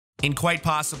In quite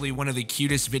possibly one of the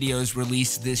cutest videos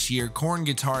released this year, Korn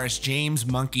guitarist James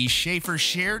Munky Shaffer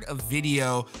shared a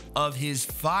video of his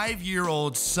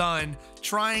 5-year-old son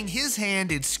trying his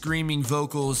hand at screaming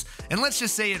vocals, and let's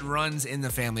just say it runs in the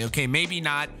family. Okay, maybe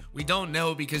not, we don't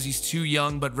know because he's too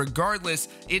young, but regardless,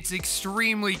 it's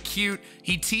extremely cute.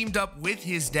 He teamed up with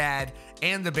his dad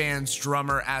and the band's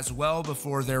drummer as well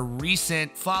before their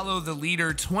recent Follow the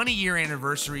Leader 20-year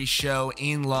anniversary show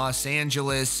in Los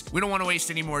Angeles. We don't want to waste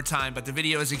any more time, but the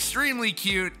video is extremely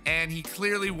cute, and he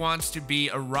clearly wants to be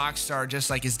a rock star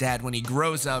just like his dad when he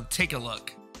grows up. Take a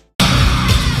look.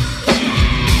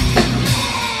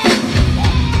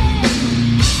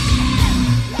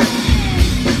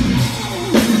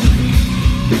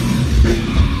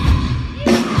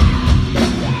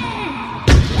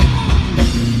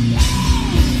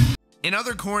 In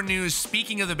other Korn news,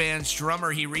 speaking of the band's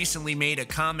drummer, he recently made a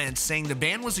comment saying the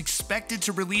band was expected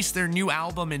to release their new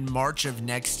album in March of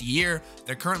next year.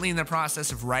 They're currently in the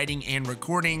process of writing and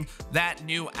recording that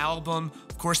new album.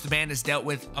 Of course, the band has dealt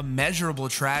with a measurable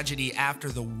tragedy after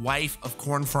the wife of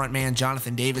Korn frontman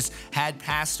Jonathan Davis had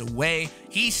passed away.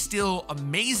 He still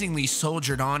amazingly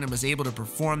soldiered on and was able to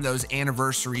perform those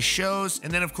anniversary shows.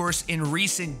 And then, of course, in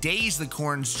recent days, the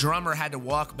Korn's drummer had to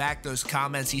walk back those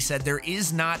comments. He said there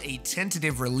is not a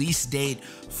tentative release date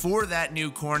for that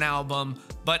new Korn album,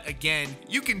 but again,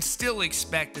 you can still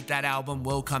expect that that album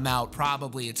will come out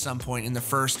probably at some point in the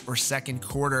first or second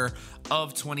quarter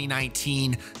of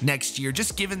 2019 next year,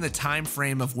 just given the time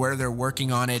frame of where they're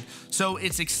working on it. So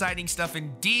it's exciting stuff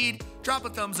indeed. Drop a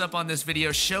thumbs up on this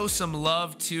video, show some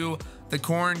love to the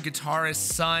Korn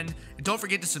guitarist's son, and don't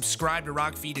forget to subscribe to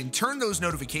Rock Feed and turn those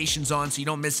notifications on so you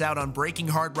don't miss out on breaking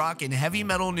hard rock and heavy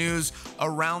metal news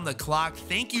around the clock.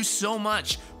 Thank you so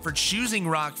much for choosing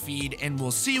Rock Feed, and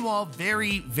we'll see you all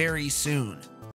very, very soon.